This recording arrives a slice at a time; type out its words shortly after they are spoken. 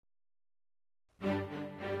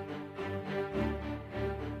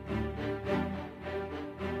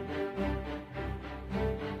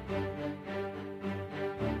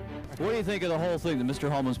What do you think of the whole thing that Mr.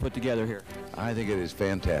 Holman's put together here? I think it is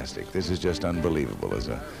fantastic. This is just unbelievable. As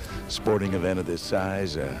a sporting event of this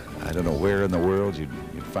size, I don't know where in the world you'd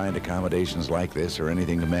find accommodations like this or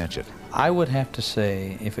anything to match it. I would have to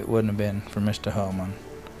say, if it wouldn't have been for Mr. Holman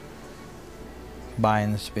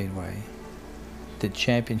buying the Speedway, the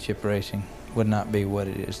championship racing would not be what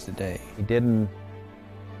it is today. He didn't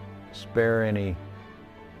spare any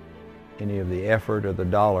of the effort or the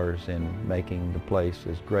dollars in making the place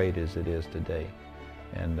as great as it is today.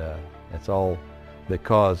 And it's all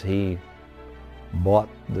because he bought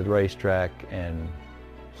the racetrack and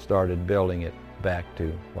started building it back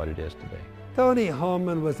to what it is today. Tony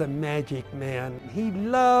Holman was a magic man. He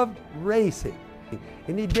loved racing,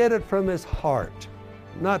 and he did it from his heart,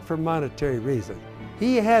 not for monetary reasons.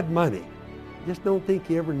 He had money, just don't think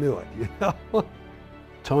he ever knew it, you know?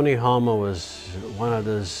 Tony Holman was one of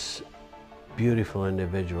those beautiful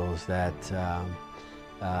individuals that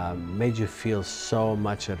made you feel so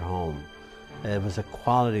much at home. There was a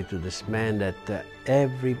quality to this man that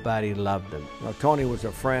everybody loved him. Well, Tony was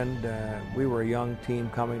a friend. We were a young team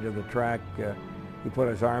coming to the track. He put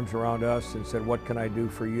his arms around us and said, "What can I do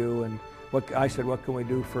for you?" And I said, "What can we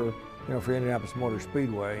do for Indianapolis Motor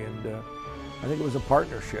Speedway?" And I think it was a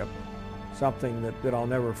partnership, something that I'll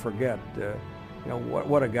never forget.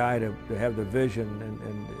 What a guy to have the vision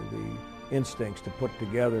and the instincts to put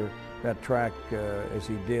together that track as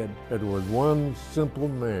he did. It was one simple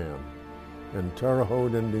man in Terre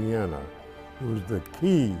Haute, Indiana, who was the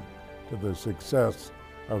key to the success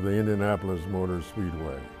of the Indianapolis Motor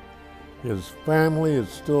Speedway. His family is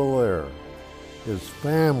still there. His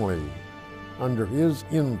family, under his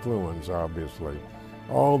influence, obviously,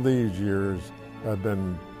 all these years have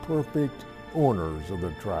been perfect owners of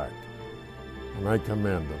the track, and I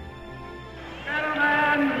commend them.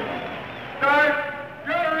 Gentlemen, start